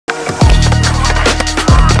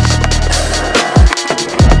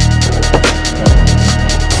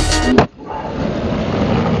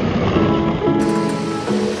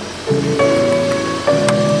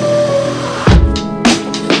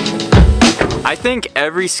I think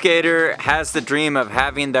every skater has the dream of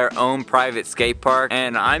having their own private skate park,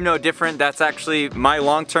 and I'm no different. That's actually my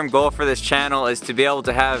long-term goal for this channel, is to be able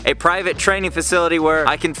to have a private training facility where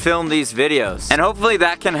I can film these videos. And hopefully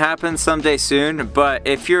that can happen someday soon, but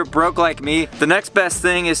if you're broke like me, the next best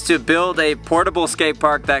thing is to build a portable skate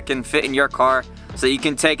park that can fit in your car, so you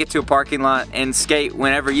can take it to a parking lot and skate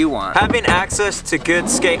whenever you want. Having access to good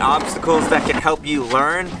skate obstacles that can help you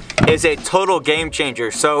learn is a total game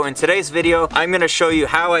changer. So in today's video, I'm gonna show you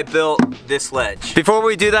how I built this ledge. Before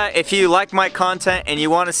we do that, if you like my content and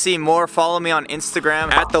you wanna see more, follow me on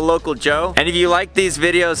Instagram at @TheLocalJoe. And if you like these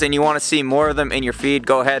videos and you wanna see more of them in your feed,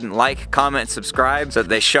 go ahead and like, comment, subscribe so that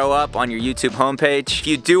they show up on your YouTube homepage. If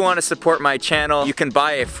you do wanna support my channel, you can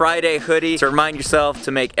buy a Friday hoodie to remind yourself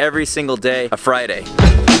to make every single day a Friday.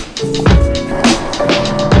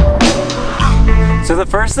 So the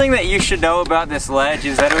first thing that you should know about this ledge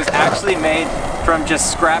is that it was actually made from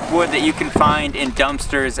just scrap wood that you can find in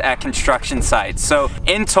dumpsters at construction sites. So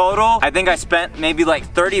in total, I think I spent maybe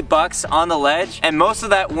like 30 bucks on the ledge, and most of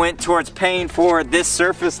that went towards paying for this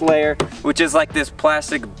surface layer, which is like this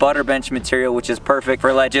plastic butter bench material, which is perfect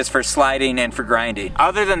for ledges for sliding and for grinding.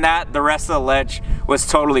 Other than that, the rest of the ledge was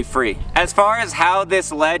totally free. As far as how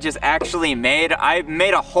this ledge is actually made, I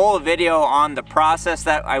made a whole video on the process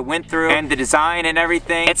that I went through and the design and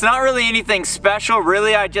everything. It's not really anything special,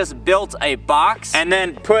 really. I just built a box and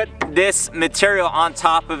then put this material on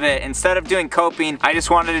top of it. Instead of doing coping, I just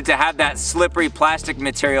wanted it to have that slippery plastic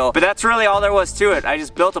material. But that's really all there was to it. I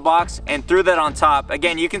just built a box and threw that on top.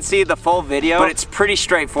 Again, you can see the full video, but it's pretty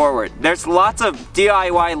straightforward. There's lots of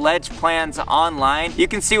DIY ledge plans online. You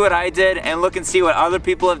can see what I did and look and see what other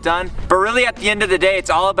people have done. But really at the end of the day, it's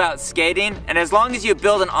all about skating. And as long as you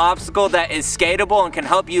build an obstacle that is skatable and can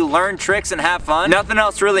help you learn tricks and have fun, nothing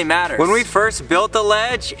else really matters. When we first built the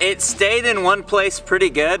ledge, it stayed in one place pretty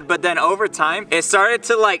good, but then over time, it started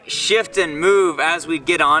to like shift and move as we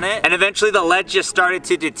get on it. And eventually the ledge just started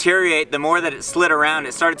to deteriorate. The more that it slid around,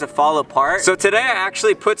 it started to fall apart. So today I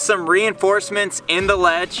actually put some reinforcements in the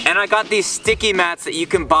ledge, and I got these sticky mats that you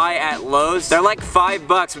can buy at Lowe's. They're like 5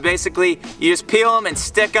 bucks, but basically you just peel them and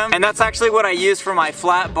stick them. And that's actually what I use for my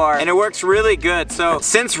flat bar, and it works really good. So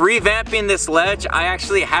since revamping this ledge, I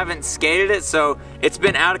actually haven't skated it, so it's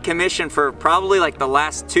been out of commission for probably like the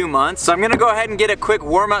last 2 months. So I'm gonna go ahead and get a quick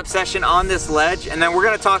warm-up session on this ledge, and then we're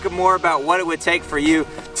gonna talk more about what it would take for you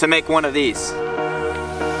to make one of these.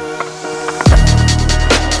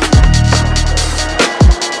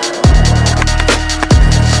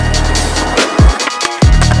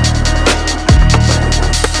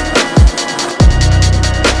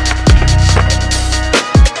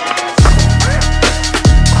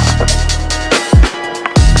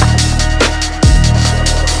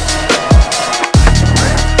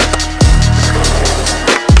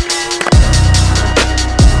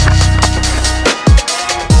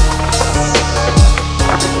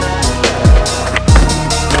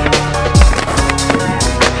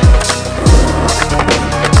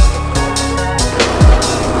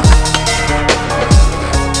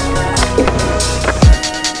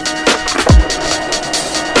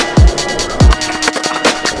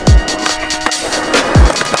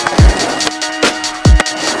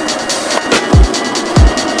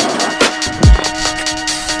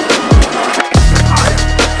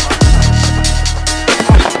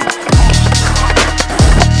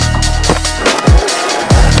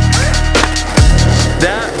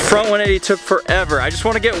 Front 180 took forever. I just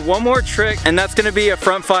want to get one more trick, and that's going to be a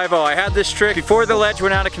front 5-0. I had this trick before the ledge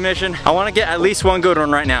went out of commission. I want to get at least one good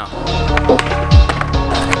one right now.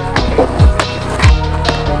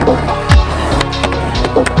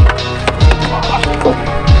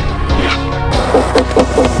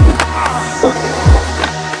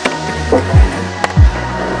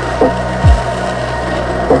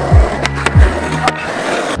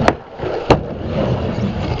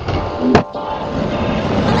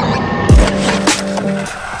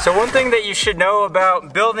 So one thing that you should know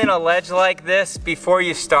about building a ledge like this before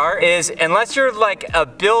you start is, unless you're like a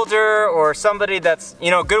builder or somebody that's, you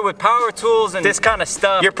know, good with power tools and this kind of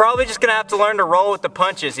stuff, you're probably just gonna have to learn to roll with the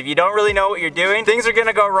punches. If you don't really know what you're doing, things are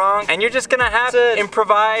gonna go wrong, and you're just gonna have to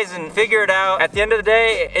improvise and figure it out. At the end of the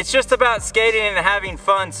day, it's just about skating and having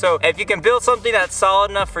fun. So if you can build something that's solid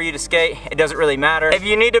enough for you to skate, it doesn't really matter. If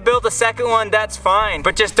you need to build a second one, that's fine,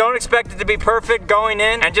 but just don't expect it to be perfect going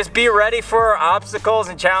in, and just be ready for obstacles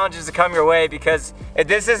and challenges to come your way, because if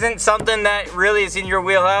this isn't something that really is in your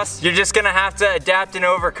wheelhouse, you're just gonna have to adapt and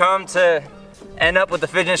overcome to end up with the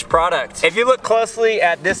finished product. If you look closely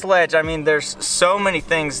at this ledge, I mean, there's so many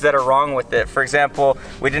things that are wrong with it. For example,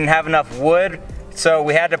 we didn't have enough wood so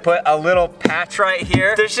we had to put a little patch right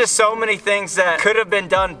here. There's just so many things that could have been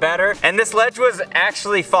done better, and this ledge was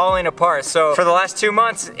actually falling apart. So for the last 2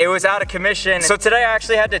 months, it was out of commission. So today I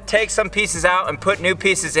actually had to take some pieces out and put new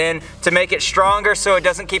pieces in to make it stronger so it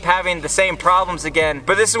doesn't keep having the same problems again.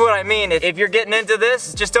 But this is what I mean. If you're getting into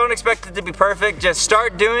this, just don't expect it to be perfect. Just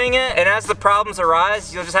start doing it, and as the problems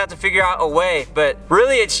arise, you'll just have to figure out a way. But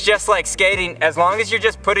really, it's just like skating. As long as you're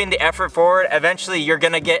just putting the effort forward, eventually you're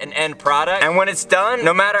gonna get an end product. And when it's done,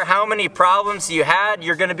 no matter how many problems you had,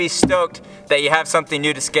 you're gonna be stoked that you have something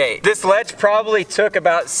new to skate. This ledge probably took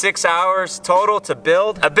about 6 hours total to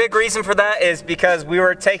build. A big reason for that is because we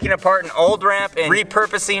were taking apart an old ramp and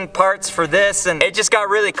repurposing parts for this, and it just got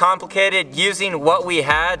really complicated using what we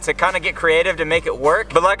had to kind of get creative to make it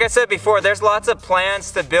work. But like I said before, there's lots of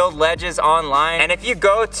plans to build ledges online, and if you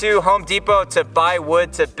go to Home Depot to buy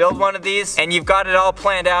wood to build one of these and you've got it all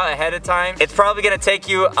planned out ahead of time, it's probably gonna take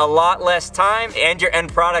you a lot less time and your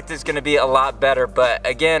end product is gonna be a lot better. But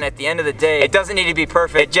again, at the end of the day, it doesn't need to be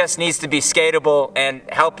perfect. It just needs to be skatable and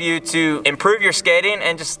help you to improve your skating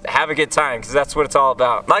and just have a good time, because that's what it's all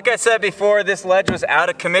about. Like I said before, this ledge was out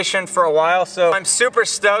of commission for a while, so I'm super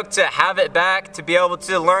stoked to have it back, to be able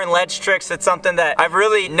to learn ledge tricks. It's something that I've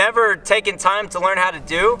really never taken time to learn how to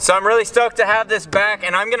do. So I'm really stoked to have this back,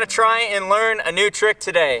 and I'm gonna try and learn a new trick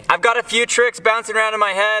today. I've got a few tricks bouncing around in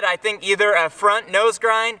my head. I think either a front nose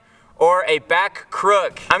grind or a back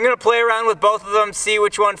crook. I'm gonna play around with both of them, see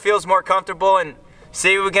which one feels more comfortable, and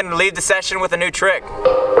see if we can leave the session with a new trick.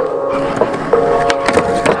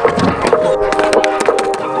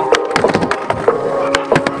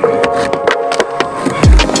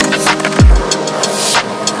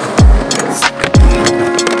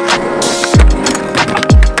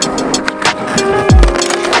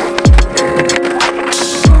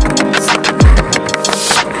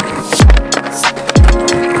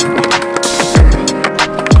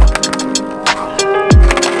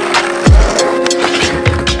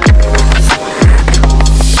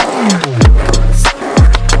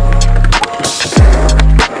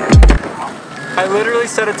 I literally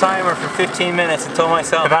set a timer for 15 minutes and told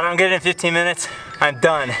myself if I don't get it in 15 minutes, I'm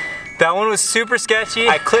done. That one was super sketchy.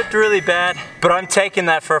 I clipped really bad, but I'm taking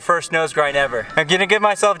that for a first nose grind ever. I'm gonna give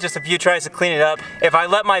myself just a few tries to clean it up. If I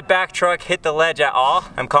let my back truck hit the ledge at all,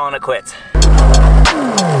 I'm calling it quits.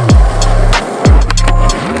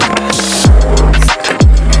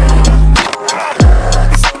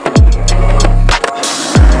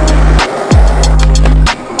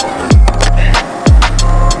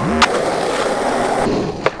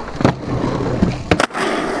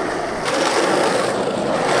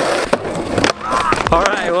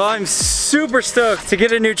 Alright, well, I'm super stoked to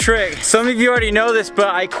get a new trick. Some of you already know this,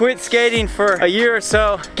 but I quit skating for a year or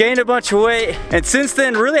so, gained a bunch of weight, and since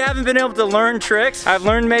then really haven't been able to learn tricks. I've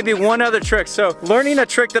learned maybe one other trick. So learning a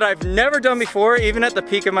trick that I've never done before, even at the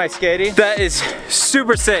peak of my skating, that is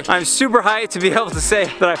super sick. I'm super hyped to be able to say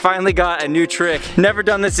that I finally got a new trick. Never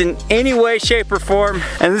done this in any way, shape, or form,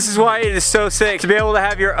 and this is why it is so sick to be able to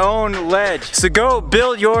have your own ledge. So go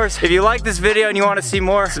build yours. If you like this video and you want to see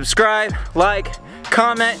more, subscribe, like,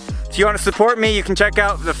 comment. If you want to support me, you can check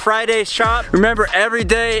out the Friday shop. Remember, every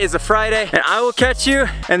day is a Friday, and I will catch you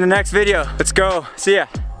in the next video. Let's go. See ya.